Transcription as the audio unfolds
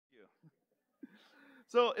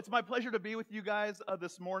So it's my pleasure to be with you guys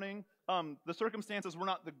this morning. The circumstances were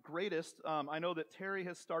not the greatest. I know that Terry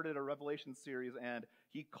has started a Revelation series, and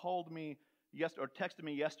he called me or texted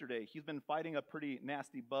me yesterday. He's been fighting a pretty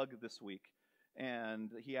nasty bug this week,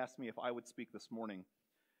 and he asked me if I would speak this morning.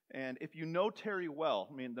 And if you know Terry well,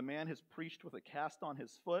 I mean, the man has preached with a cast on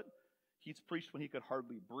his foot. He's preached when he could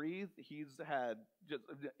hardly breathe. He's had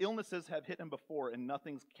illnesses have hit him before, and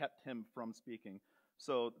nothing's kept him from speaking.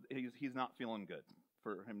 So he's not feeling good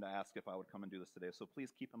for him to ask if I would come and do this today. So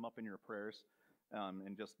please keep him up in your prayers,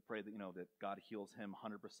 and just pray that that God heals him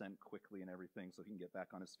 100% quickly and everything, so he can get back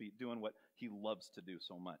on his feet, doing what he loves to do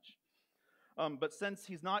so much. But since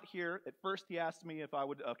he's not here, at first he asked me if I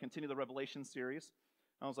would continue the Revelation series.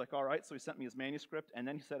 I was like, all right. So he sent me his manuscript, and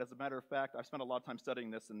then he said, as a matter of fact, I've spent a lot of time studying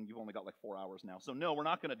this, and you've only got like 4 hours now. So no, we're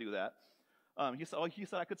not going to do that. He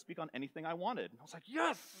said I could speak on anything I wanted. I was like,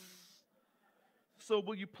 yes. So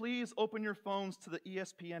will you please open your phones to the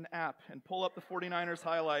ESPN app and pull up the 49ers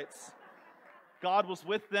highlights? God was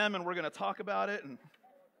with them, and we're going to talk about it. And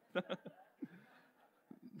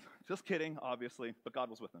just kidding, obviously, but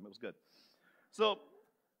God was with them. It was good. So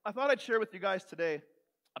I thought I'd share with you guys today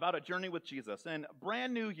about a journey with Jesus. And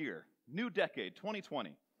brand new year, new decade,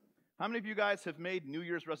 2020. How many of you guys have made New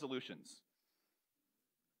Year's resolutions?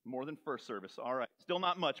 More than first service. All right. Still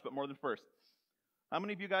not much, but more than first. How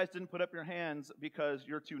many of you guys didn't put up your hands because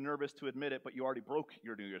you're too nervous to admit it, but you already broke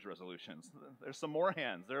your New Year's resolutions? There's some more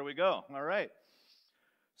hands. There we go. All right.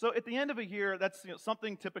 So at the end of a year, that's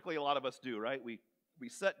something typically a lot of us do, right? We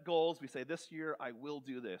set goals. We say, this year I will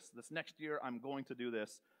do this. This next year I'm going to do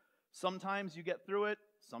this. Sometimes you get through it.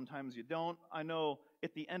 Sometimes you don't. I know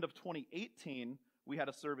at the end of 2018, we had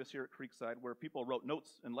a service here at Creekside where people wrote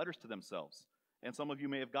notes and letters to themselves. And some of you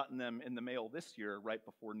may have gotten them in the mail this year right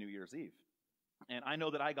before New Year's Eve. And I know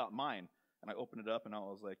that I got mine, and I opened it up, and I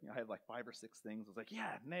was like, I had like 5 or 6 things. I was like,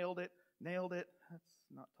 yeah, nailed it. Let's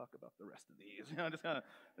not talk about the rest of these. I just kind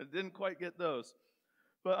of didn't quite get those.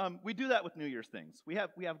 But we do that with New Year's things. We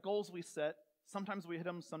have goals we set. Sometimes we hit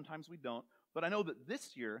them, sometimes we don't. But I know that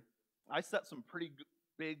this year, I set some pretty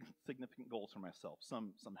big, significant goals for myself.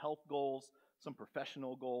 Some health goals, some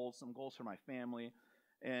professional goals, some goals for my family.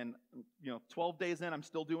 And 12 days in, I'm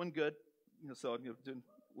still doing good.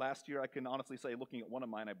 Last year, I can honestly say, looking at one of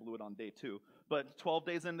mine, I blew it on day 2. But 12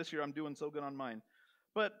 days in this year, I'm doing so good on mine.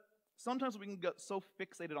 But sometimes we can get so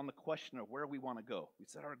fixated on the question of where we want to go. We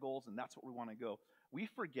set our goals, and that's where we want to go. We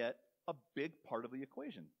forget a big part of the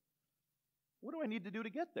equation. What do I need to do to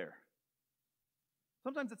get there?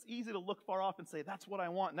 Sometimes it's easy to look far off and say, that's what I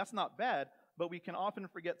want, and that's not bad, but we can often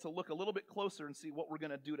forget to look a little bit closer and see what we're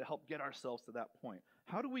going to do to help get ourselves to that point.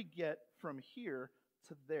 How do we get from here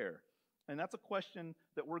to there? And that's a question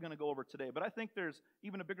that we're going to go over today. But I think there's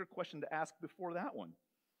even a bigger question to ask before that one.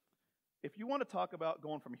 If you want to talk about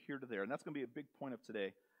going from here to there, and that's going to be a big point of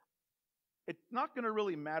today, it's not going to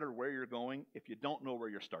really matter where you're going if you don't know where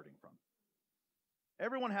you're starting from.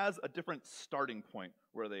 Everyone has a different starting point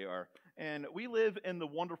where they are. And we live in the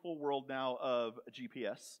wonderful world now of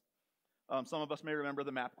GPS. Some of us may remember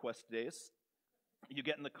the MapQuest days. You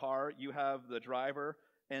get in the car, you have the driver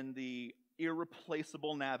and the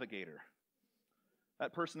irreplaceable navigator.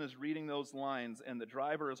 That person is reading those lines, and the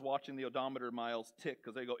driver is watching the odometer miles tick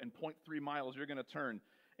because they go, in 0.3 miles, you're going to turn.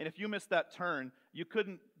 And if you missed that turn, you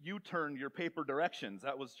couldn't U-turn your paper directions.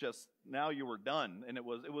 That was just, now you were done. And it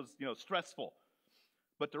was stressful.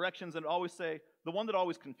 But directions, and always say, the one that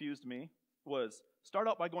always confused me was, start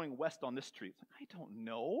out by going west on this street. It's like, I don't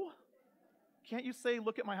know. Can't you say,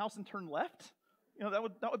 look at my house and turn left?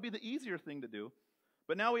 That would be the easier thing to do.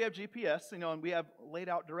 But now we have GPS, and we have laid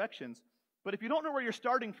out directions. But if you don't know where you're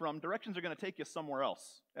starting from, directions are going to take you somewhere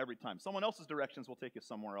else every time. Someone else's directions will take you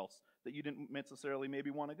somewhere else that you didn't necessarily maybe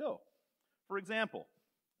want to go. For example,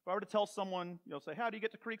 if I were to tell someone, say, how do you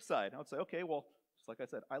get to Creekside? I would say, okay, well, just like I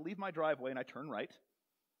said, I leave my driveway and I turn right,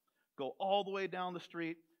 go all the way down the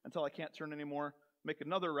street until I can't turn anymore, make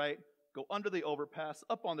another right, go under the overpass,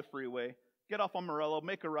 up on the freeway, get off on Morello,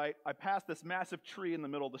 make a right, I pass this massive tree in the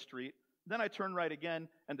middle of the street, then I turn right again,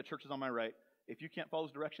 and the church is on my right. If you can't follow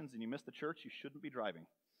those directions and you miss the church, you shouldn't be driving.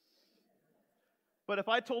 But if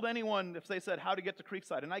I told anyone, if they said how to get to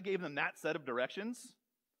Creekside, and I gave them that set of directions,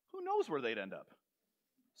 who knows where they'd end up?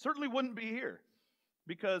 Certainly wouldn't be here,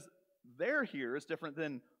 because their here is different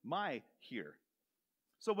than my here.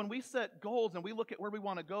 So when we set goals and we look at where we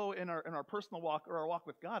want to go in our personal walk or our walk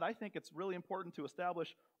with God, I think it's really important to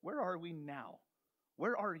establish, where are we now?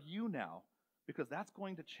 Where are you now? Because that's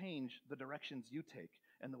going to change the directions you take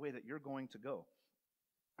and the way that you're going to go.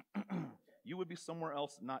 You would be somewhere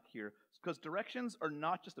else, not here. Because directions are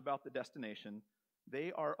not just about the destination.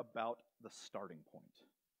 They are about the starting point.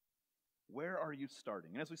 Where are you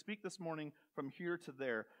starting? And as we speak this morning from here to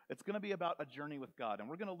there, it's going to be about a journey with God. And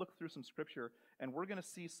we're going to look through some scripture, and we're going to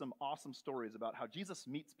see some awesome stories about how Jesus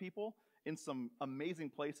meets people in some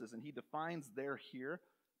amazing places, and he defines their here.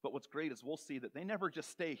 But what's great is we'll see that they never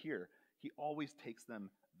just stay here. He always takes them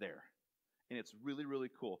there. And it's really, really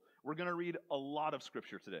cool. We're going to read a lot of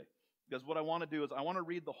scripture today. Because what I want to do is I want to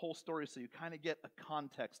read the whole story so you kind of get a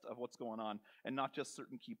context of what's going on and not just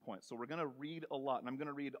certain key points. So we're going to read a lot, and I'm going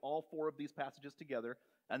to read all 4 of these passages together,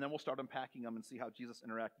 and then we'll start unpacking them and see how Jesus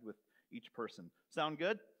interacted with each person. Sound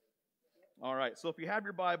good? All right, so if you have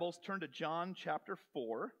your Bibles, turn to John chapter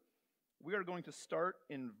 4. We are going to start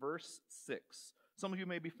in verse 6. Some of you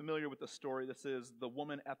may be familiar with the story. This is the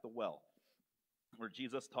woman at the well, where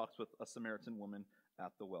Jesus talks with a Samaritan woman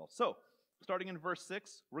at the well. So, starting in verse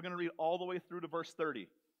 6, we're going to read all the way through to verse 30.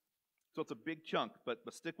 So it's a big chunk, but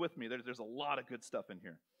stick with me. There's a lot of good stuff in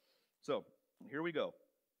here. So here we go.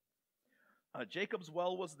 Jacob's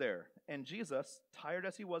well was there, and Jesus, tired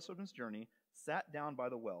as he was from his journey, sat down by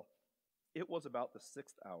the well. It was about the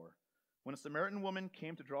 6th hour. When a Samaritan woman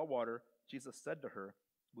came to draw water, Jesus said to her,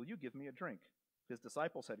 "Will you give me a drink?" His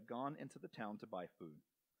disciples had gone into the town to buy food.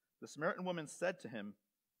 The Samaritan woman said to him,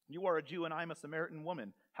 "You are a Jew and I am a Samaritan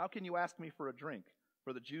woman. How can you ask me for a drink?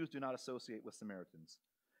 For the Jews do not associate with Samaritans."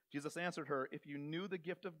 Jesus answered her, "If you knew the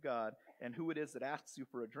gift of God and who it is that asks you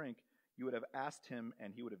for a drink, you would have asked him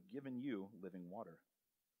and he would have given you living water."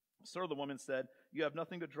 "Sir," the woman said, "you have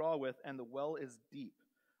nothing to draw with and the well is deep.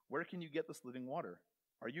 Where can you get this living water?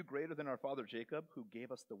 Are you greater than our father Jacob, who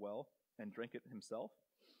gave us the well and drank it himself,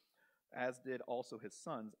 as did also his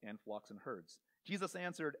sons and flocks and herds?" Jesus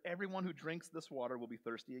answered, "Everyone who drinks this water will be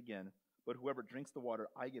thirsty again, but whoever drinks the water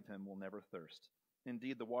I give him will never thirst.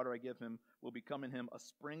 Indeed, the water I give him will become in him a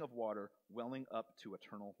spring of water welling up to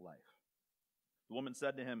eternal life." The woman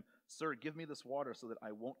said to him, "Sir, give me this water so that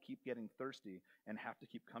I won't keep getting thirsty and have to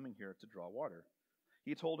keep coming here to draw water."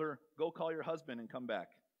 He told her, "Go call your husband and come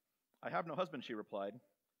back." "I have no husband," she replied.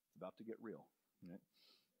 It's about to get real. Right?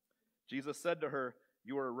 Jesus said to her,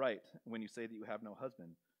 "You are right when you say that you have no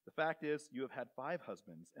husband. The fact is, you have had 5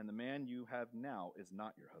 husbands, and the man you have now is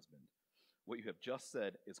not your husband. What you have just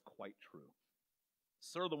said is quite true."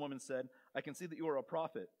 "Sir," the woman said, "I can see that you are a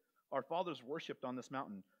prophet. Our fathers worshipped on this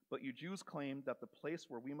mountain, but you Jews claim that the place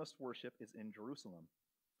where we must worship is in Jerusalem."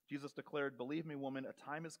 Jesus declared, "Believe me, woman, a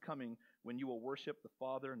time is coming when you will worship the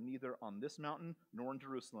Father neither on this mountain nor in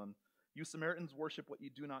Jerusalem. You Samaritans worship what you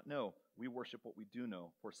do not know. We worship what we do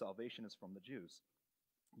know, for salvation is from the Jews.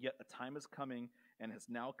 Yet a time is coming and has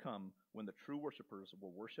now come when the true worshipers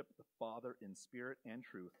will worship the Father in spirit and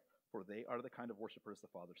truth, for they are the kind of worshipers the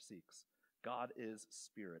Father seeks. God is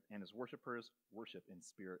spirit, and his worshipers worship in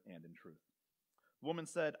spirit and in truth." The woman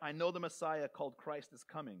said, "I know the Messiah called Christ is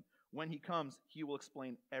coming. When he comes, he will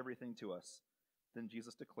explain everything to us." Then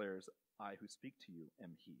Jesus declares, "I who speak to you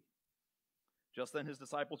am he." Just then his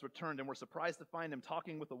disciples returned and were surprised to find him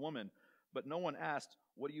talking with a woman, but no one asked,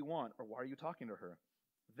 "What do you want?" or "Why are you talking to her?"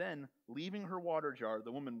 Then, leaving her water jar,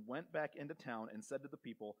 the woman went back into town and said to the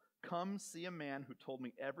people, "Come see a man who told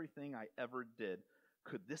me everything I ever did.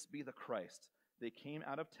 Could this be the Christ?" They came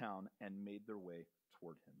out of town and made their way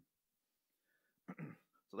toward him.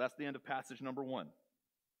 So that's the end of passage number 1.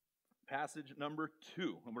 Passage number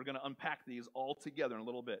 2, and we're going to unpack these all together in a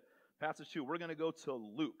little bit. Passage 2, we're going to go to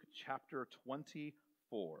Luke chapter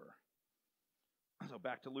 24. So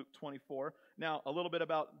back to Luke 24. Now, a little bit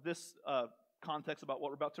about this context about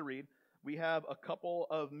what we're about to read. We have a couple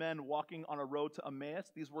of men walking on a road to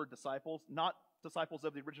Emmaus. These were disciples, not disciples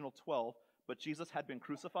of the original 12, but Jesus had been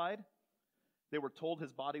crucified. They were told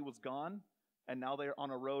his body was gone, and now they are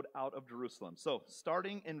on a road out of Jerusalem. So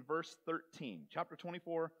starting in verse 13, chapter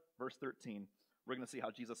 24, verse 13, we're going to see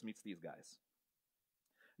how Jesus meets these guys.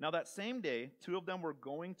 "Now that same day, 2 of them were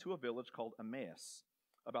going to a village called Emmaus,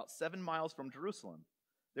 about 7 miles from Jerusalem.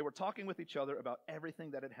 They were talking with each other about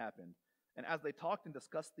everything that had happened. And as they talked and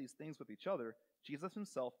discussed these things with each other, Jesus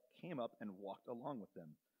himself came up and walked along with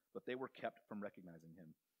them, but they were kept from recognizing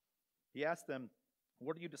him. He asked them,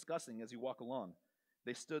 'What are you discussing as you walk along?'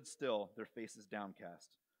 They stood still, their faces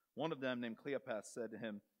downcast. One of them, named Cleopas, said to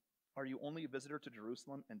him, 'Are you only a visitor to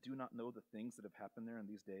Jerusalem and do not know the things that have happened there in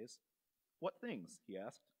these days?' 'What things?' he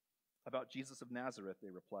asked. 'About Jesus of Nazareth,'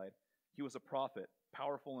 they replied. 'He was a prophet,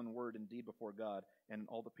 powerful in word and deed before God and in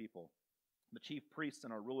all the people. The chief priests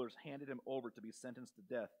and our rulers handed him over to be sentenced to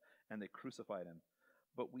death, and they crucified him.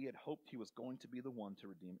 But we had hoped he was going to be the one to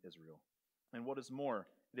redeem Israel. And what is more,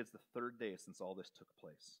 it is the 3rd day since all this took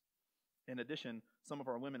place. In addition, some of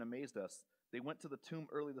our women amazed us. They went to the tomb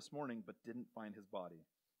early this morning, but didn't find his body.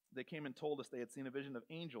 They came and told us they had seen a vision of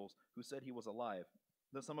angels who said he was alive.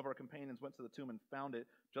 Then some of our companions went to the tomb and found it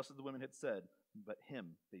just as the women had said, but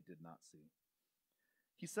him they did not see."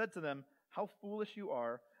 He said to them, "How foolish you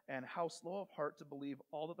are, and how slow of heart to believe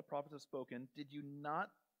all that the prophets have spoken.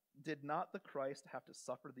 Did not the Christ have to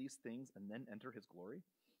suffer these things and then enter his glory?"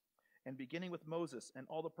 And beginning with Moses and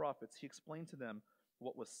all the prophets, he explained to them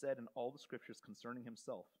what was said in all the scriptures concerning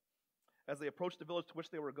himself. As they approached the village to which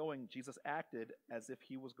they were going, Jesus acted as if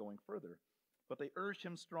he was going further. But they urged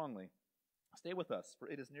him strongly, "Stay with us, for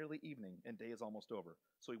it is nearly evening, and day is almost over."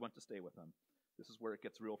 So he went to stay with them. This is where it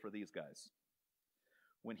gets real for these guys.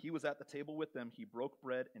 When he was at the table with them, he broke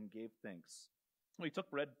bread and gave thanks. Well, he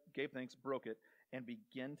took bread, gave thanks, broke it, and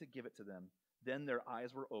began to give it to them. Then their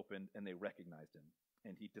eyes were opened, and they recognized him,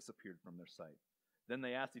 and he disappeared from their sight. Then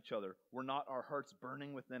they asked each other, "Were not our hearts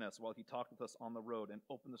burning within us while he talked with us on the road and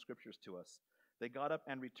opened the scriptures to us?" They got up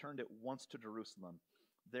and returned at once to Jerusalem.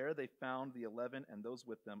 There they found the 11 and those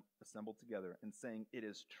with them assembled together, and saying, "It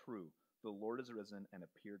is true, the Lord is risen and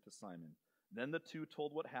appeared to Simon." Then the two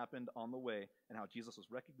told what happened on the way and how Jesus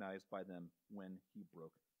was recognized by them when he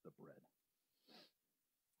broke the bread.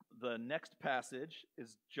 The next passage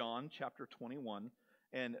is John chapter 21,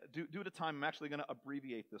 and due to time, I'm actually going to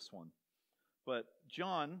abbreviate this one. But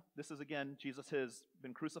John, this is again, Jesus has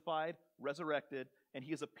been crucified, resurrected, and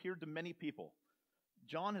he has appeared to many people.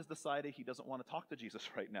 John has decided he doesn't want to talk to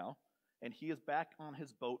Jesus right now, and he is back on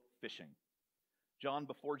his boat fishing. John,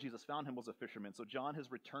 before Jesus found him, was a fisherman, so John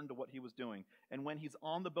has returned to what he was doing. And when he's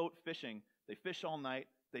on the boat fishing, they fish all night,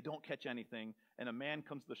 they don't catch anything, and a man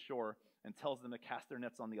comes to the shore and tells them to cast their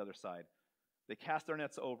nets on the other side. They cast their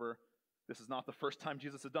nets over. This is not the first time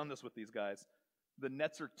Jesus has done this with these guys. The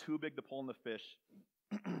nets are too big to pull in the fish.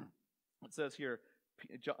 It says here,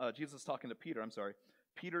 Jesus is talking to Peter,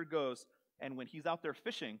 Peter goes, and when he's out there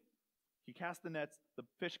fishing, he casts the nets, the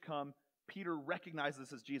fish come, Peter recognizes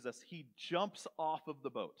this as Jesus. He jumps off of the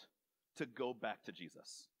boat to go back to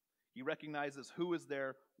Jesus. He recognizes who is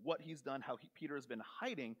there, what he's done, how Peter has been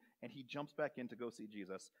hiding, and he jumps back in to go see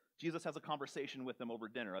Jesus. Jesus has a conversation with them over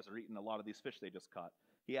dinner as they're eating a lot of these fish they just caught.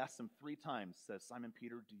 He asks him 3 times, says, "Simon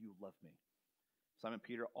Peter, do you love me?" Simon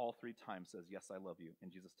Peter all 3 times says, "Yes, I love you."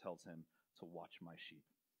 And Jesus tells him to watch my sheep.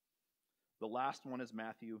 The last one is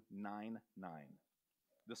Matthew 9:9.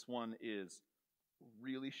 This one is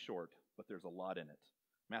really short, but there's a lot in it.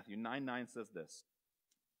 Matthew 9:9 says this: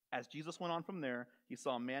 "As Jesus went on from there, he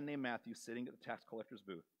saw a man named Matthew sitting at the tax collector's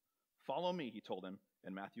booth. 'Follow me,' he told him,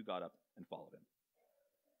 and Matthew got up and followed him."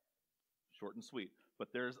 Short and sweet,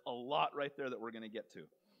 but there's a lot right there that we're going to get to.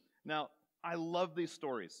 Now, I love these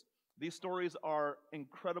stories. These stories are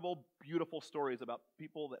incredible, beautiful stories about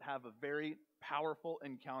people that have a very powerful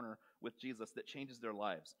encounter with Jesus that changes their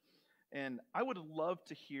lives. And I would love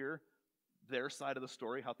to hear their side of the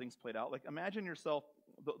story, how things played out. Like, imagine yourself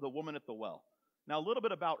the woman at the well. Now, a little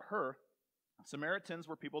bit about her. Samaritans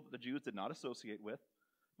were people that the Jews did not associate with.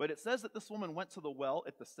 But it says that this woman went to the well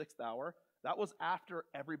at the 6th hour. That was after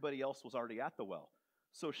everybody else was already at the well.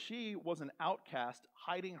 So she was an outcast,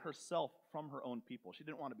 hiding herself from her own people. She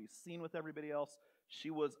didn't want to be seen with everybody else. She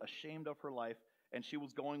was ashamed of her life, and she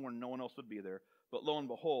was going where no one else would be there. But lo and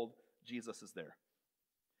behold, Jesus is there.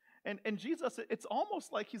 And Jesus, it's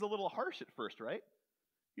almost like he's a little harsh at first, right?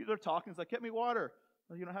 They're talking, he's like, "Get me water."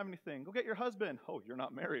 "Oh, you don't have anything." "Go get your husband." "Oh, you're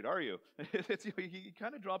not married, are you?" He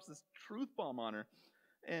kind of drops this truth bomb on her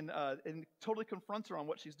and totally confronts her on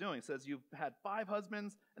what she's doing. He says, "You've had 5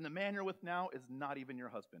 husbands, and the man you're with now is not even your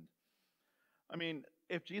husband." I mean,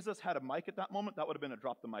 if Jesus had a mic at that moment, that would have been a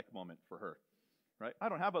drop the mic moment for her, right? "I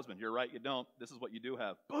don't have a husband." "You're right, you don't. This is what you do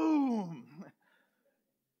have." Boom!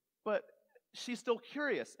 But she's still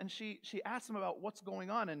curious, and she asks him about what's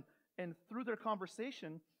going on, and through their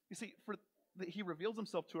conversation, you see, he reveals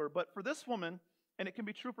himself to her. But for this woman, and it can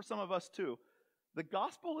be true for some of us too, the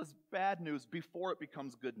gospel is bad news before it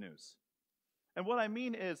becomes good news. And what I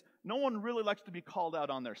mean is, no one really likes to be called out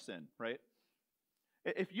on their sin, right?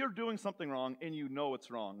 If you're doing something wrong and you know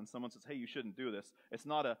it's wrong, and someone says, "Hey, you shouldn't do this," it's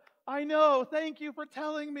not a, "I know, thank you for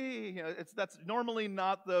telling me." That's normally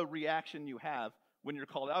not the reaction you have when you're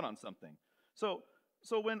called out on something. So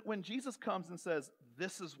when Jesus comes and says,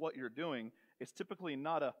 "This is what you're doing," it's typically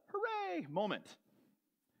not a hooray moment.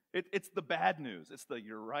 It's the bad news. It's the,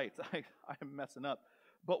 "You're right, I'm messing up."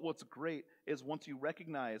 But what's great is once you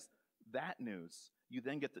recognize that news, you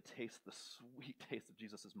then get to taste the sweet taste of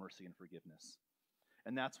Jesus' mercy and forgiveness.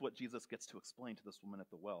 And that's what Jesus gets to explain to this woman at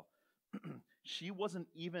the well. She wasn't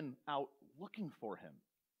even out looking for him,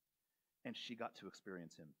 and she got to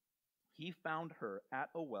experience him. He found her at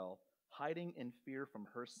a well, hiding in fear from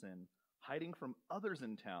her sin, hiding from others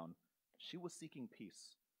in town. She was seeking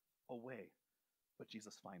peace. away. But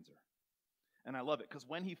Jesus finds her. And I love it because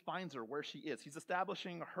when he finds her where she is, he's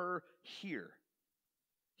establishing her here.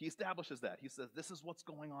 He establishes that. He says, this is what's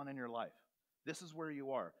going on in your life. This is where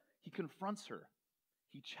you are. He confronts her.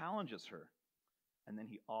 He challenges her. And then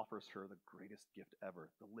he offers her the greatest gift ever,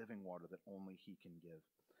 the living water that only he can give.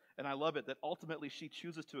 And I love it that ultimately she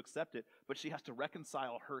chooses to accept it, but she has to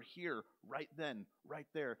reconcile her here, right then, right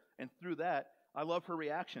there. And through that, I love her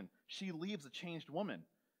reaction. She leaves a changed woman.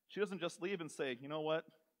 She doesn't just leave and say, you know what?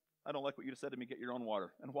 I don't like what you just said to me. Get your own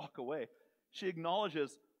water, and walk away. She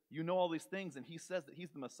acknowledges, you know all these things, and he says that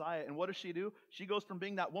he's the Messiah. And what does she do? She goes from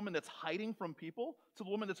being that woman that's hiding from people to the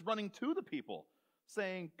woman that's running to the people,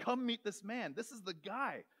 saying, come meet this man. This is the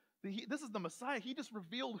guy. This is the Messiah. He just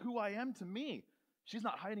revealed who I am to me. She's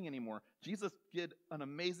not hiding anymore. Jesus did an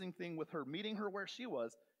amazing thing with her, meeting her where she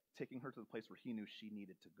was, taking her to the place where he knew she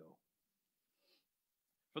needed to go.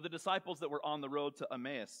 For the disciples that were on the road to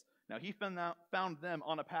Emmaus, now he found them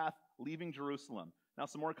on a path leaving Jerusalem. Now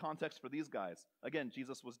some more context for these guys. Again,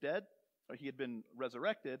 Jesus was dead, or he had been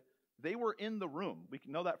resurrected. They were in the room. We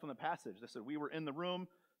can know that from the passage. They said, we were in the room.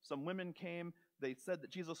 Some women came. They said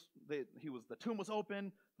that the tomb was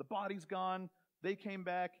open. The body's gone. They came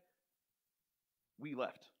back. We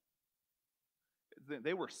left.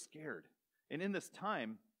 They were scared. And in this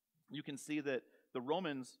time, you can see that the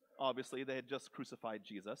Romans, obviously, they had just crucified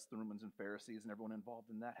Jesus. The Romans and Pharisees and everyone involved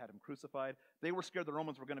in that had him crucified. They were scared the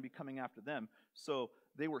Romans were going to be coming after them. So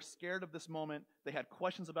they were scared of this moment. They had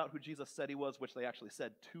questions about who Jesus said he was, which they actually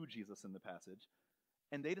said to Jesus in the passage.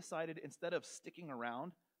 And they decided, instead of sticking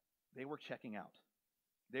around, they were checking out.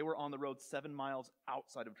 They were on the road 7 miles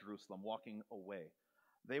outside of Jerusalem, walking away.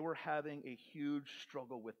 They were having a huge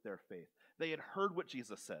struggle with their faith. They had heard what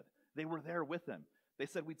Jesus said. They were there with him. They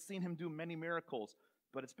said, we'd seen him do many miracles,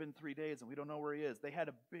 but it's been 3 days and we don't know where he is. They had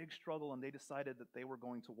a big struggle, and they decided that they were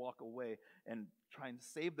going to walk away and try and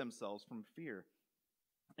save themselves from fear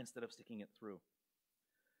instead of sticking it through.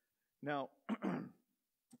 Now,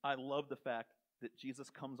 I love the fact that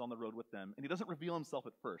Jesus comes on the road with them, and he doesn't reveal himself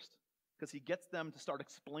at first, because he gets them to start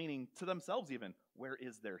explaining to themselves even, where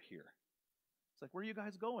is there here? It's like, where are you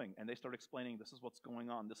guys going? And they start explaining, this is what's going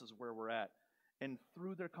on, this is where we're at. And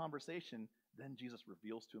through their conversation, then Jesus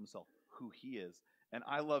reveals to himself who he is. And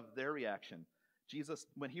I love their reaction. Jesus,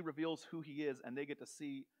 when he reveals who he is and they get to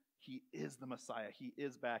see he is the Messiah, he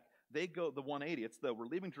is back, they go the 180. It's we're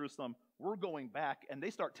leaving Jerusalem, we're going back, and they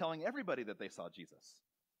start telling everybody that they saw Jesus.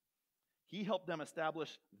 He helped them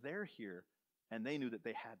establish their here, and they knew that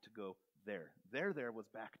they had to go there. Their there was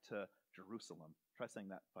back to Jerusalem. Try saying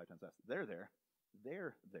that 5 times fast. Their there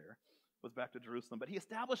was back to Jerusalem. But he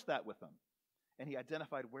established that with them. And they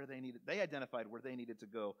identified where they needed to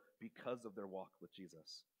go because of their walk with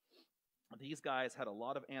Jesus. These guys had a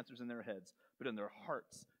lot of answers in their heads, but in their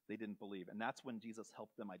hearts, they didn't believe. And that's when Jesus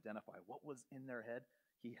helped them identify what was in their head.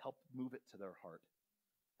 He helped move it to their heart.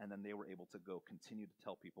 And then they were able to go continue to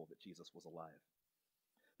tell people that Jesus was alive.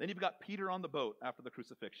 Then you've got Peter on the boat after the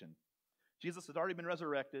crucifixion. Jesus had already been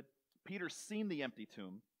resurrected. Peter's seen the empty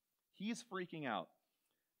tomb. He's freaking out.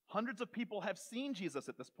 Hundreds of people have seen Jesus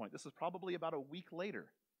at this point. This is probably about a week later.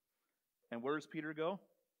 And where does Peter go?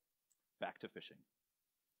 Back to fishing.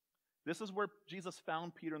 This is where Jesus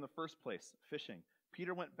found Peter in the first place, fishing.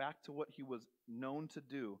 Peter went back to what he was known to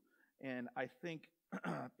do. And I think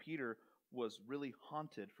Peter was really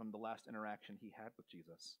haunted from the last interaction he had with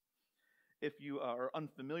Jesus. If you are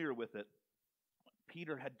unfamiliar with it,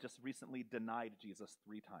 Peter had just recently denied Jesus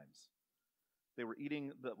 3 times. They were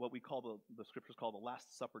eating what we call the scriptures call the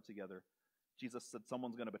Last Supper together. Jesus said,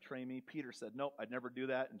 someone's going to betray me. Peter said, nope, I'd never do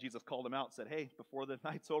that. And Jesus called him out and said, hey, before the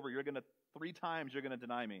night's over, 3 times you're going to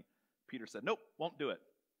deny me. Peter said, nope, won't do it.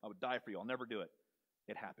 I would die for you. I'll never do it.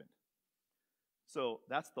 It happened. So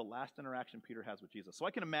that's the last interaction Peter has with Jesus. So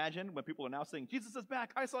I can imagine when people are now saying, Jesus is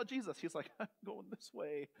back. I saw Jesus. He's like, I'm going this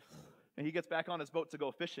way. And he gets back on his boat to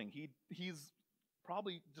go fishing. He's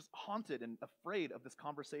probably just haunted and afraid of this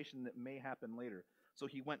conversation that may happen later. So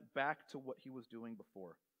he went back to what he was doing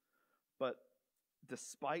before. But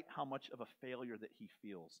despite how much of a failure that he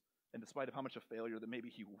feels, and despite of how much of a failure that maybe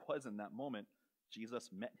he was in that moment, Jesus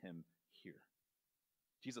met him here.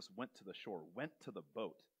 Jesus went to the shore, went to the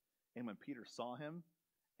boat. And when Peter saw him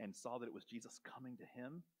and saw that it was Jesus coming to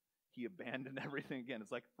him, he abandoned everything again.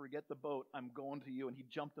 It's like, forget the boat, I'm going to you. And he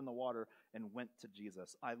jumped in the water and went to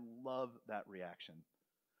Jesus. I love that reaction.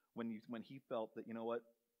 When he felt that, you know what,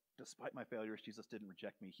 despite my failures, Jesus didn't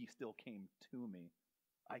reject me. He still came to me.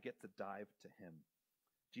 I get to dive to him.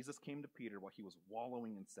 Jesus came to Peter while he was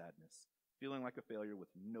wallowing in sadness, feeling like a failure with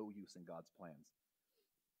no use in God's plans.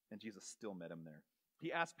 And Jesus still met him there.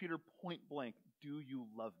 He asked Peter point blank, do you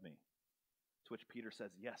love me? To which Peter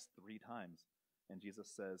says, yes, 3 times. And Jesus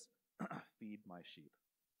says, feed my sheep.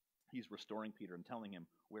 He's restoring Peter and telling him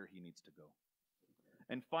where he needs to go.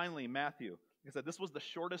 And finally, Matthew. Like I said, this was the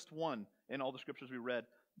shortest one in all the scriptures we read,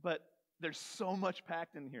 but there's so much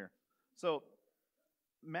packed in here. So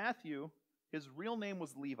Matthew, his real name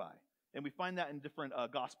was Levi. And we find that in different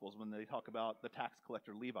Gospels when they talk about the tax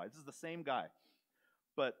collector Levi. This is the same guy.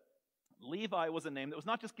 But Levi was a name that was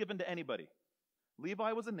not just given to anybody.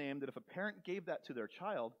 Levi was a name that if a parent gave that to their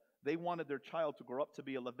child, they wanted their child to grow up to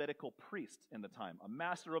be a Levitical priest in the time, a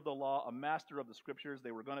master of the law, a master of the scriptures.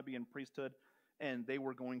 They were going to be in priesthood, and they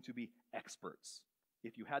were going to be experts.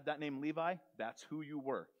 If you had that name Levi, that's who you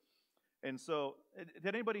were. And so,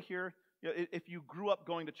 did anybody here, if you grew up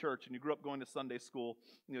going to church and you grew up going to Sunday school,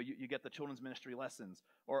 you get the children's ministry lessons.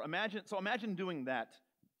 Or imagine doing that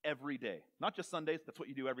every day. Not just Sundays, that's what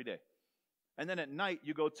you do every day. And then at night,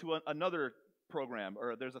 you go to another program,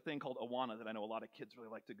 or there's a thing called Awana that I know a lot of kids really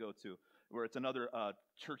like to go to, where it's another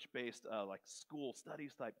church-based like school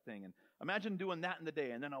studies type thing. And imagine doing that in the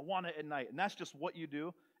day, and then Awana at night, and that's just what you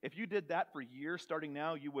do. If you did that for years starting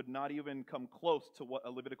now, you would not even come close to what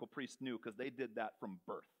a Levitical priest knew, because they did that from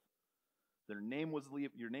birth. Your name was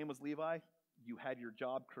Levi. You had your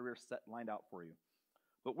job, career set, lined out for you.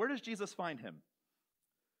 But where does Jesus find him?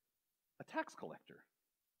 A tax collector.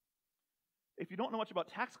 If you don't know much about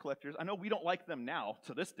tax collectors, I know we don't like them now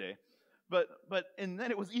to this day, and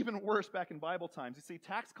then it was even worse back in Bible times. You see,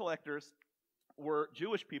 tax collectors were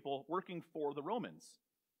Jewish people working for the Romans.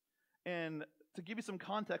 And to give you some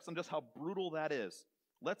context on just how brutal that is,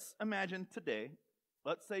 let's imagine today,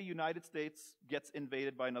 let's say United States gets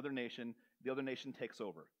invaded by another nation, the other nation takes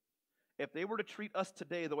over. If they were to treat us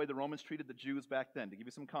today the way the Romans treated the Jews back then, to give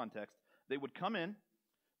you some context, they would come in,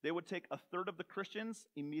 they would take a third of the Christians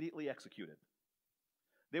immediately executed.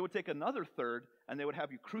 They would take another third, and they would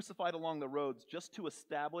have you crucified along the roads just to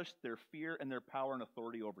establish their fear and their power and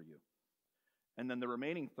authority over you. And then the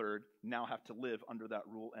remaining third now have to live under that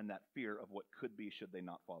rule and that fear of what could be should they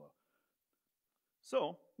not follow.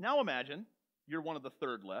 So, now imagine you're one of the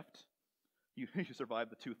third left. You survived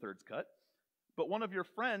the 2/3 cut. But one of your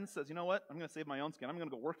friends says, you know what, I'm going to save my own skin. I'm going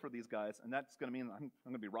to go work for these guys, and that's going to mean I'm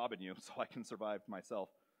going to be robbing you so I can survive myself.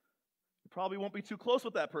 You probably won't be too close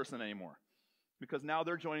with that person anymore, because now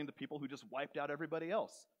they're joining the people who just wiped out everybody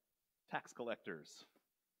else. Tax collectors.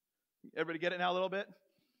 Everybody get it now a little bit?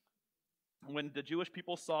 When the Jewish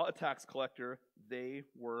people saw a tax collector, they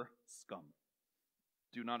were scum.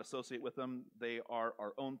 Do not associate with them. They are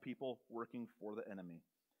our own people working for the enemy.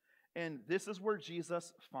 And this is where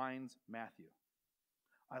Jesus finds Matthew.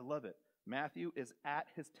 I love it. Matthew is at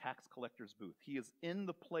his tax collector's booth. He is in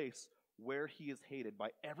the place where he is hated by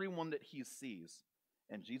everyone that he sees,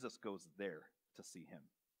 and Jesus goes there to see him.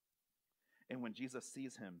 And when Jesus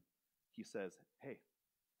sees him, he says, hey,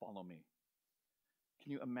 follow me.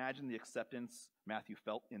 Can you imagine the acceptance Matthew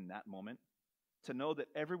felt in that moment? To know that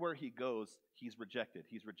everywhere he goes, he's rejected,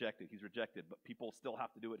 but people still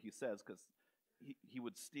have to do what he says, because he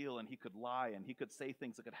would steal and he could lie and he could say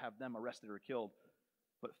things that could have them arrested or killed.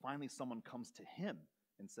 But finally someone comes to him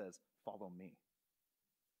and says, follow me.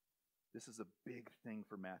 This is a big thing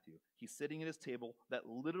for Matthew. He's sitting at his table that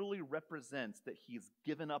literally represents that he's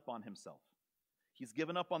given up on himself. He's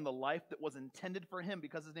given up on the life that was intended for him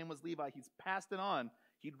because his name was Levi. He's passed it on.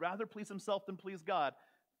 He'd rather please himself than please God,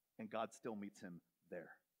 and God still meets him there.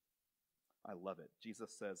 I love it.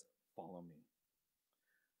 Jesus says, follow me.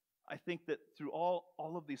 I think that through all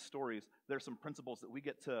of these stories, there's some principles that we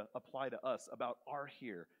get to apply to us about our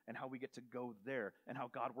here and how we get to go there and how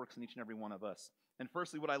God works in each and every one of us. And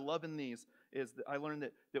firstly, what I love in these is that I learned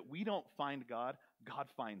that we don't find God, God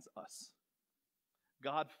finds us.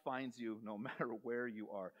 God finds you no matter where you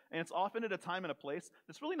are. And it's often at a time and a place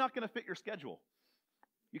that's really not going to fit your schedule.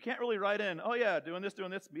 You can't really write in, oh yeah, doing this,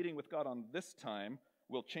 meeting with God on this time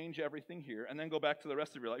will change everything here, and then go back to the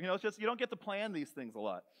rest of your life. It's just, you don't get to plan these things a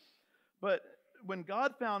lot. But when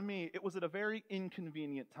God found me, it was at a very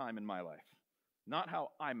inconvenient time in my life. Not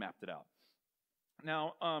how I mapped it out.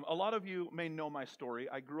 Now, a lot of you may know my story.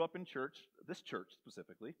 I grew up in church, this church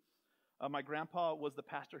specifically. My grandpa was the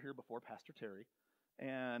pastor here before, Pastor Terry.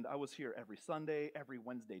 And I was here every Sunday, every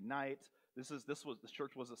Wednesday night. This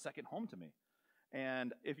church was a second home to me.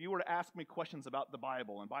 And if you were to ask me questions about the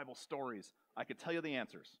Bible and Bible stories, I could tell you the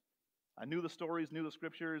answers. I knew the stories, knew the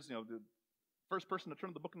scriptures. The first person to turn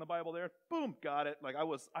to the book in the Bible there, boom, got it. Like I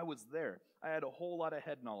was there. I had a whole lot of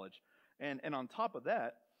head knowledge. And on top of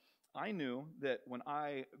that, I knew that when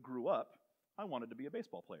I grew up, I wanted to be a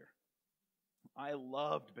baseball player. I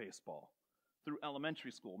loved baseball. through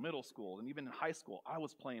elementary school, middle school, and even in high school, I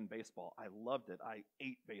was playing baseball. I loved it. I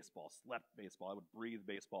ate baseball, slept baseball. I would breathe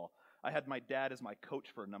baseball. I had my dad as my coach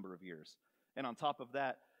for a number of years. And on top of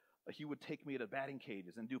that, he would take me to batting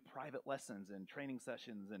cages and do private lessons and training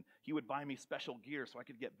sessions, and he would buy me special gear so I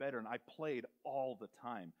could get better, and I played all the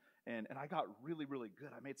time. And I got really, really good.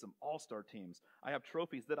 I made some all-star teams. I have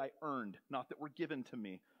trophies that I earned, not that were given to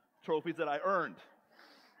me. Trophies that I earned.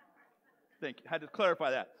 Thank you. Had to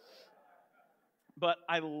clarify that. But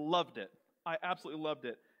I loved it. I absolutely loved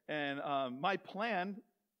it. And my plan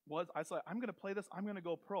was, I said, I'm going to play this. I'm going to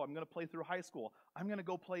go pro. I'm going to play through high school. I'm going to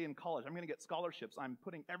go play in college. I'm going to get scholarships. I'm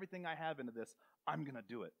putting everything I have into this. I'm going to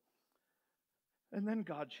do it. And then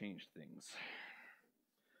God changed things.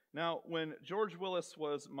 Now, when George Willis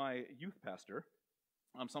was my youth pastor,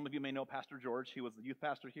 some of you may know Pastor George. He was the youth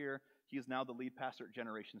pastor here. He is now the lead pastor at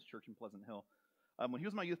Generations Church in Pleasant Hill. When he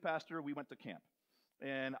was my youth pastor, we went to camp.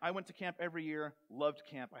 And I went to camp every year, loved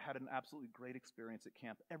camp. I had an absolutely great experience at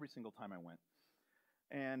camp every single time I went.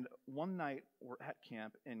 And one night, we're at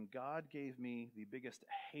camp, and God gave me the biggest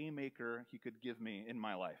haymaker he could give me in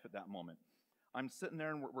my life at that moment. I'm sitting there,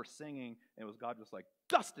 and we're singing, and it was God just like,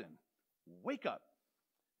 Dustin, wake up.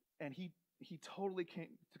 And he totally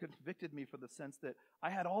convicted me for the sense that I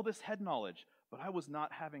had all this head knowledge, but I was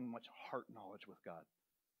not having much heart knowledge with God.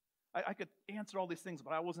 I could answer all these things,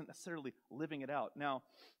 but I wasn't necessarily living it out. Now,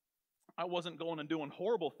 I wasn't going and doing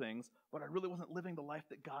horrible things, but I really wasn't living the life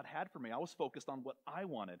that God had for me. I was focused on what I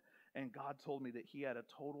wanted, and God told me that he had a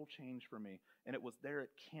total change for me, and it was there at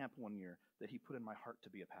camp one year that he put in my heart to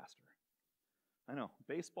be a pastor. I know,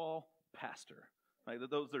 baseball, pastor. Like,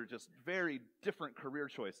 those are just very different career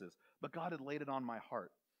choices, but God had laid it on my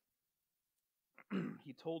heart.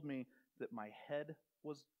 He told me that my head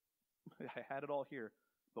was, I had it all here,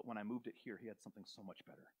 but when I moved it here, he had something so much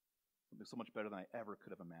better than I ever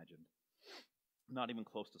could have imagined. Not even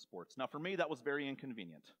close to sports. Now, for me, that was very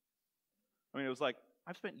inconvenient. I mean, it was like,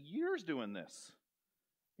 I've spent years doing this.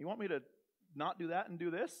 You want me to not do that and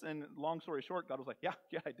do this? And long story short, God was like, yeah,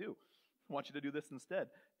 I do. I want you to do this instead.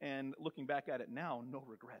 And looking back at it now, no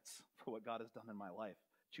regrets for what God has done in my life,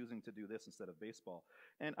 choosing to do this instead of baseball.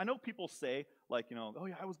 And I know people say, like, oh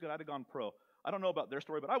yeah, I was good, I'd have gone pro. I don't know about their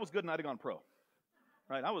story, but I was good and I'd have gone pro.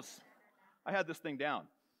 Right? I had this thing down.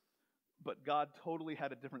 But God totally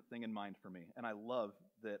had a different thing in mind for me, and I love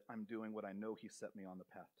that I'm doing what I know he set me on the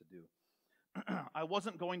path to do. I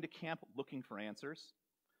wasn't going to camp looking for answers,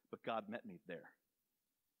 but God met me there.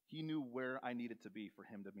 He knew where I needed to be for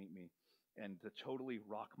him to meet me and to totally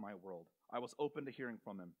rock my world. I was open to hearing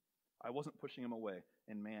from him. I wasn't pushing him away,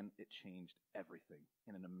 and man, it changed everything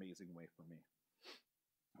in an amazing way for me.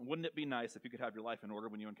 Wouldn't it be nice if you could have your life in order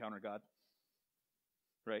when you encounter God?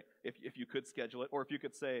 Right? If you could schedule it, or if you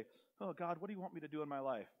could say, oh, God, what do you want me to do in my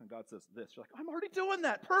life? And God says this. You're like, I'm already doing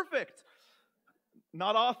that. Perfect.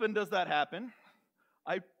 Not often does that happen.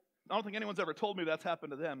 I don't think anyone's ever told me that's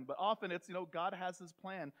happened to them, but often it's, God has his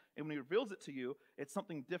plan, and when he reveals it to you, it's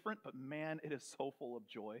something different, but man, it is so full of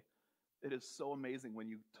joy. It is so amazing when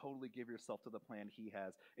you totally give yourself to the plan he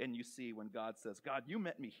has, and you see when God says, God, you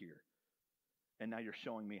met me here. And now you're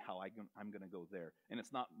showing me how I'm going to go there. And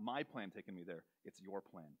it's not my plan taking me there. It's your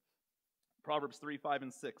plan. Proverbs 3, 5,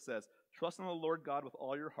 and 6 says, trust in the Lord God with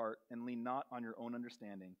all your heart and lean not on your own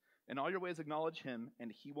understanding. In all your ways acknowledge him,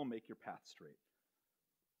 and he will make your path straight.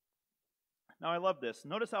 Now I love this.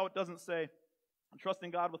 Notice how it doesn't say, trust in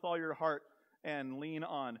God with all your heart and lean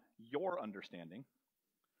on your understanding.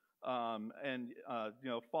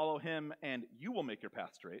 Follow him, and you will make your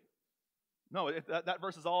path straight. No, that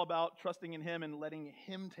verse is all about trusting in him and letting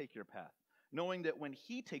him take your path. Knowing that when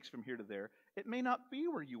he takes from here to there, it may not be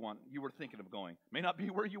where you were thinking of going. It may not be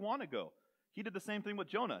where you want to go. He did the same thing with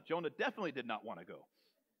Jonah. Jonah definitely did not want to go.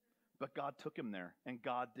 But God took him there, and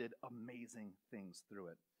God did amazing things through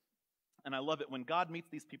it. And I love it when God meets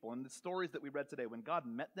these people. In the stories that we read today, when God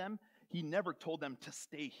met them, he never told them to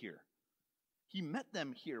stay here. He met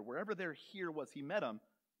them here. Wherever their here was, he met them,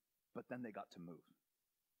 but then they got to move.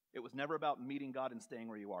 It was never about meeting God and staying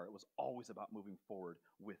where you are. It was always about moving forward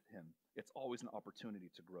with him. It's always an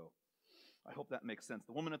opportunity to grow. I hope that makes sense.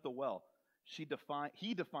 The woman at the well, he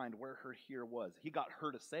defined where her here was. He got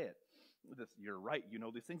her to say it. You're right, you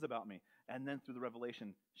know these things about me. And then through the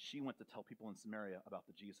revelation, she went to tell people in Samaria about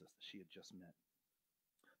the Jesus that she had just met.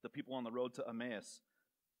 The people on the road to Emmaus,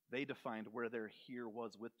 they defined where their here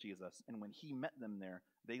was with Jesus. And when he met them there,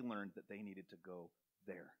 they learned that they needed to go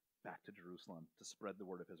there, back to Jerusalem, to spread the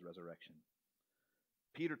word of his resurrection.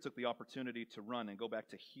 Peter took the opportunity to run and go back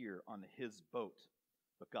to here on his boat,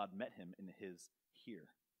 but God met him in his here.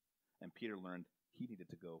 And Peter learned he needed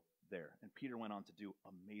to go there. And Peter went on to do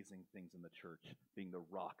amazing things in the church, being the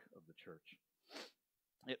rock of the church.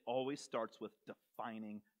 It always starts with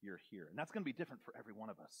defining your here. And that's going to be different for every one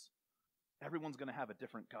of us. Everyone's going to have a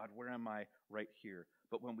different, God, where am I right here?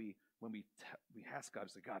 But when we ask God,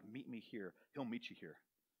 say, God, meet me here, he'll meet you here.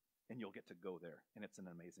 And you'll get to go there. And it's an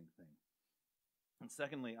amazing thing. And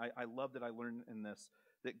secondly, I love that I learned in this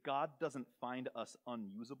that God doesn't find us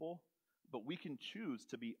unusable, but we can choose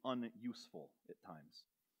to be unuseful at times.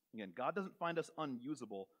 Again, God doesn't find us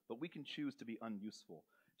unusable, but we can choose to be unuseful.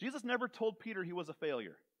 Jesus never told Peter he was a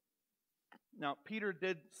failure. Now, Peter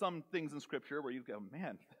did some things in Scripture where you go,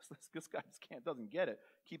 man, this guy just doesn't get it.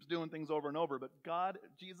 Keeps doing things over and over. But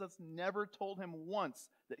Jesus never told him once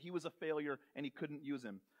that he was a failure and he couldn't use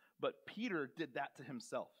him. But Peter did that to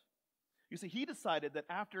himself. You see, he decided that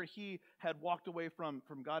after he had walked away from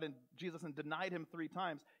God and Jesus and denied him 3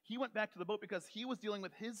 times, he went back to the boat because he was dealing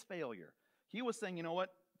with his failure. He was saying, you know what,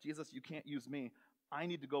 Jesus, you can't use me. I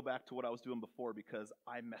need to go back to what I was doing before because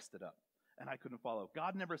I messed it up and I couldn't follow.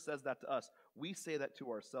 God never says that to us. We say that to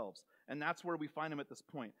ourselves. And that's where we find him at this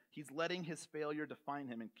point. He's letting his failure define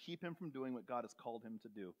him and keep him from doing what God has called him to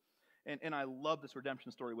do. And I love this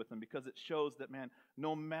redemption story with him because it shows that, man,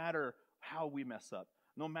 no matter how we mess up,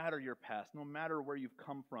 no matter your past, no matter where you've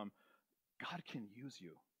come from, God can use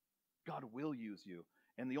you. God will use you.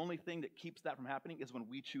 And the only thing that keeps that from happening is when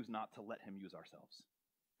we choose not to let him use ourselves.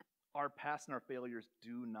 Our past and our failures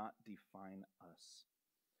do not define us.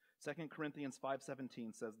 2 Corinthians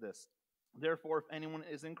 5:17 says this, therefore, if anyone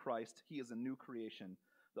is in Christ, he is a new creation.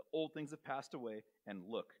 The old things have passed away, and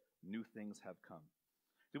look, new things have come.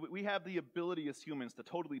 We have the ability as humans to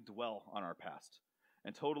totally dwell on our past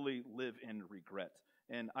and totally live in regret.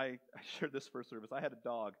 And I shared this first service. I had a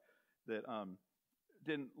dog that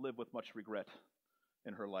didn't live with much regret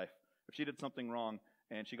in her life. If she did something wrong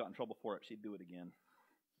and she got in trouble for it, she'd do it again.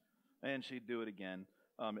 And she'd do it again.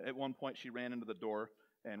 At one point, she ran into the door,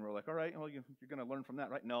 and we're like, all right, well, you're going to learn from that,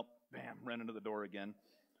 right? Nope. Bam, ran into the door again.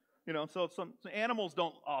 You know, so some animals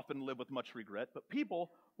don't often live with much regret, but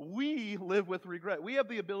people, we live with regret. We have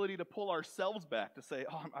the ability to pull ourselves back to say,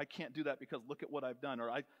 oh, I can't do that because look at what I've done,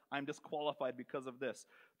 or I'm disqualified because of this.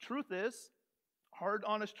 Truth is, hard,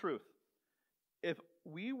 honest truth, if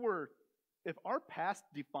our past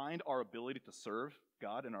defined our ability to serve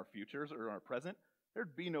God in our futures or in our present,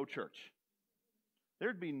 there'd be no church.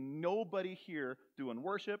 There'd be nobody here doing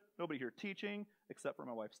worship, nobody here teaching, except for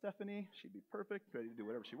my wife, Stephanie. She'd be perfect, ready to do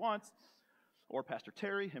whatever she wants. Or Pastor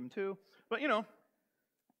Terry, him too. But,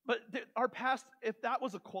 our past, if that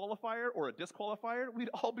was a qualifier or a disqualifier, we'd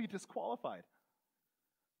all be disqualified.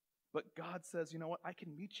 But God says, you know what, I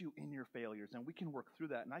can meet you in your failures, and we can work through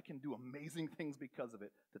that, and I can do amazing things because of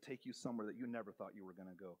it to take you somewhere that you never thought you were going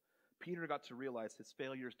to go. Peter got to realize his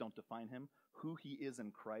failures don't define him. Who he is in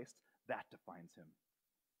Christ, that defines him.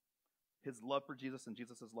 His love for Jesus and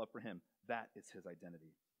Jesus' love for him, that is his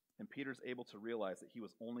identity. And Peter's able to realize that he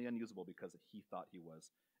was only unusable because he thought he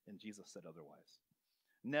was, and Jesus said otherwise.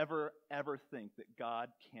 Never, ever think that God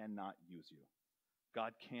cannot use you.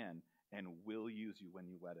 God can and will use you when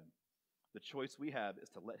you let him. The choice we have is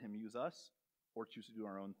to let him use us or choose to do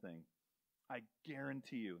our own thing. I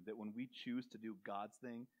guarantee you that when we choose to do God's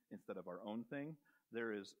thing instead of our own thing,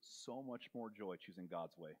 there is so much more joy choosing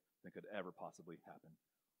God's way than could ever possibly happen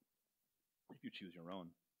if you choose your own.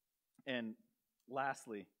 And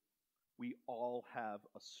lastly, we all have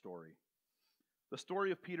a story. The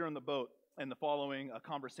story of Peter in the boat and the following a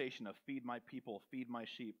conversation of feed my people, feed my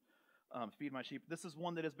sheep, feed my sheep. This is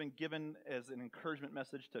one that has been given as an encouragement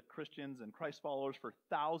message to Christians and Christ followers for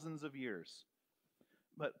thousands of years.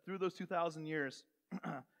 But through those 2,000 years,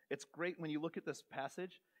 it's great when you look at this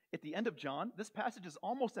passage. At the end of John, this passage is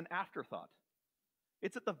almost an afterthought.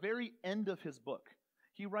 It's at the very end of his book.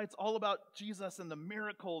 He writes all about Jesus and the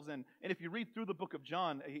miracles, and if you read through the book of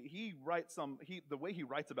John, the way he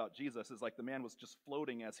writes about Jesus is like the man was just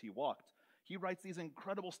floating as he walked. He writes these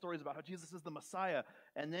incredible stories about how Jesus is the Messiah,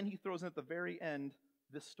 and then he throws in at the very end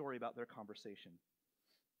this story about their conversation.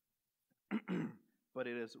 But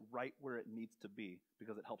it is right where it needs to be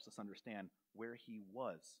because it helps us understand where he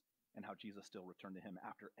was and how Jesus still returned to him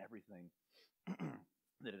after everything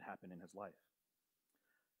that had happened in his life.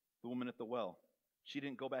 The woman at the well, she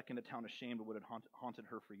didn't go back into town ashamed of what had haunted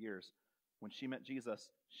her for years. When she met Jesus,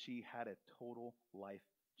 she had a total life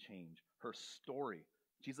change. Her story,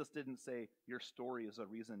 Jesus didn't say, your story is a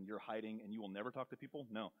reason you're hiding and you will never talk to people.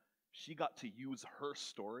 No, she got to use her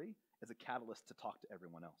story as a catalyst to talk to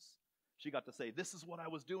everyone else. She got to say, this is what I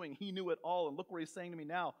was doing. He knew it all, and look where he's saying to me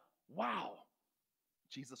now. Wow,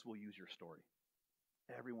 Jesus will use your story.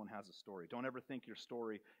 Everyone has a story. Don't ever think your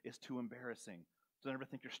story is too embarrassing. Don't ever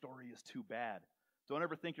think your story is too bad. Don't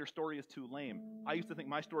ever think your story is too lame. I used to think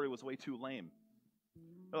my story was way too lame.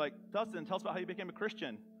 They're like, Dustin, tell us about how you became a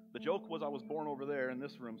Christian. The joke was I was born over there in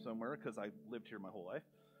this room somewhere because I lived here my whole life.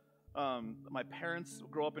 My parents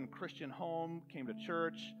grew up in a Christian home, came to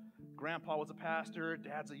church. Grandpa was a pastor.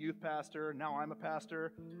 Dad's a youth pastor. Now I'm a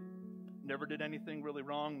pastor. Never did anything really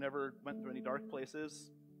wrong. Never went through any dark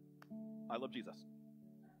places. I love Jesus.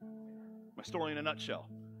 My story in a nutshell.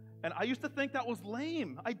 And I used to think that was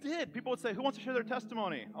lame. I did. People would say, who wants to share their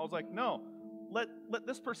testimony? I was like, no, let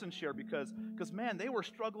this person share because man, they were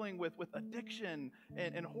struggling with addiction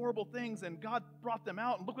and horrible things, and God brought them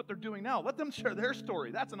out, and look what they're doing now. Let them share their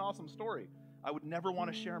story. That's an awesome story. I would never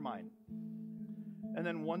want to share mine. And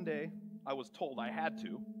then one day, I was told I had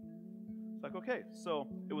to. It's like, okay, so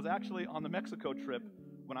it was actually on the Mexico trip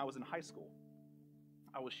when I was in high school.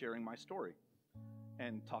 I was sharing my story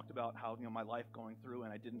and talked about how, my life going through,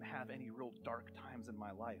 and I didn't have any real dark times in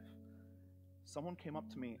my life. Someone came up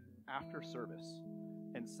to me after service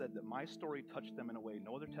and said that my story touched them in a way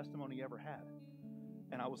no other testimony ever had.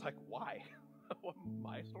 And I was like, why?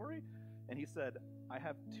 My story? And he said, I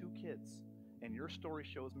have 2 kids, and your story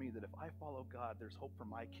shows me that if I follow God, there's hope for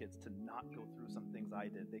my kids to not go through some things I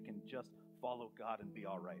did. They can just follow God and be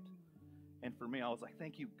all right. And for me, I was like,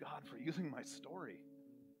 thank you, God, for using my story.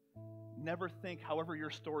 Never think, however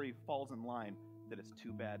your story falls in line, that it's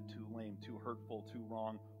too bad, too lame, too hurtful, too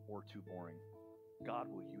wrong, or too boring. God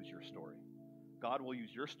will use your story. God will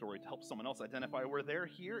use your story to help someone else identify where their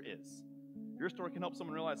here is. Your story can help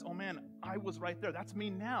someone realize, oh man, I was right there. That's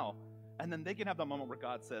me now. And then they can have that moment where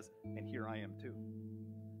God says, and here I am too.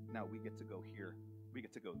 Now we get to go here. We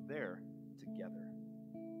get to go there together.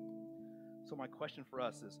 So my question for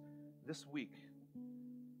us is, this week,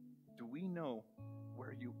 do you know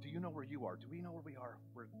where you are? Do we know where we are?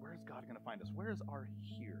 Where is God going to find us? Where is our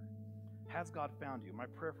here? Has God found you? My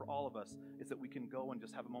prayer for all of us is that we can go and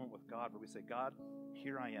just have a moment with God where we say, God,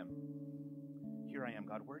 here I am. Here I am,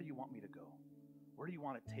 God. Where do you want me to go? Where do you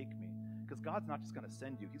want to take me? Because God's not just going to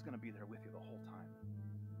send you. He's going to be there with you the whole time.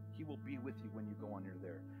 He will be with you when you go on your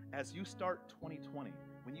there. As you start 2020,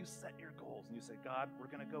 when you set your goals and you say, God, we're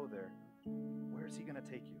going to go there, where is he going to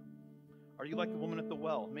take you? Are you like the woman at the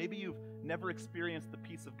well? Maybe you've never experienced the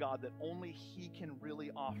peace of God that only he can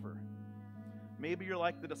really offer. Maybe you're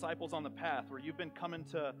like the disciples on the path where you've been coming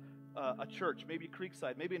to a church, maybe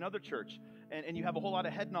Creekside, maybe another church, and you have a whole lot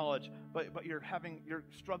of head knowledge, but you're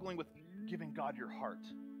struggling with giving God your heart.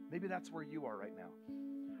 Maybe that's where you are right now.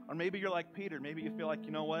 Or maybe you're like Peter. Maybe you feel like,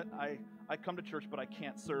 you know what, I come to church, but I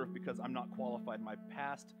can't serve because I'm not qualified. My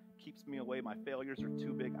past keeps me away. My failures are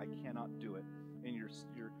too big. I cannot do it. And you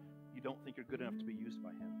don't think you're good enough to be used by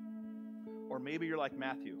him. Or maybe you're like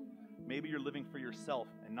Matthew. Maybe you're living for yourself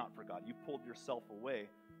and not for God. You pulled yourself away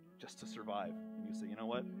just to survive. And you say, you know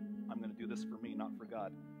what? I'm going to do this for me, not for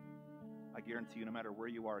God. I guarantee you, no matter where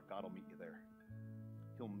you are, God will meet you there.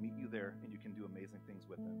 He'll meet you there, and you can do amazing things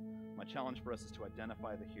with him. My challenge for us is to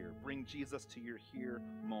identify the here. Bring Jesus to your here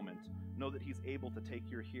moment. Know that he's able to take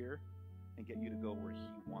your here and get you to go where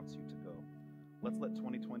he wants you to go. Let's let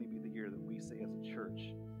 2020 be the year that we say as a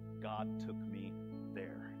church, God took me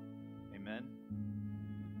there. Amen?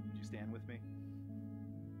 Would you stand with me?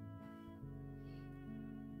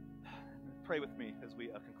 Pray with me as we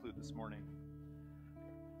conclude this morning.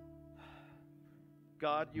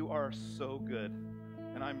 God, you are so good.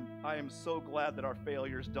 And I am so glad that our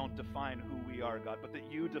failures don't define who we are, God, but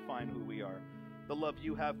that you define who we are. The love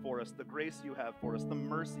you have for us, the grace you have for us, the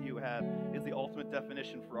mercy you have is the ultimate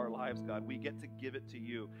definition for our lives, God. We get to give it to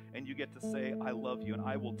you, and you get to say, I love you, and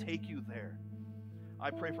I will take you there.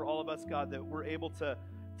 I pray for all of us, God, that we're able to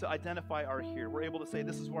identify our here. We're able to say,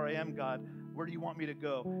 this is where I am, God. Where do you want me to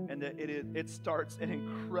go? And that it starts an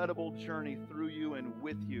incredible journey through you and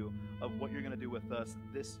with you of what you're going to do with us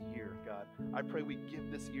this year, God. I pray we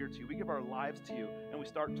give this year to you. We give our lives to you, and we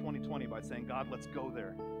start 2020 by saying, God, let's go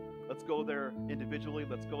there. Let's go there individually.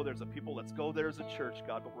 Let's go there as a people. Let's go there as a church,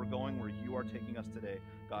 God, but we're going where you are taking us today,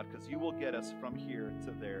 God, because you will get us from here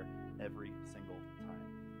to there every single time.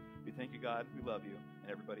 We thank you, God. We love you.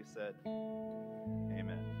 And everybody said,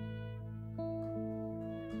 amen.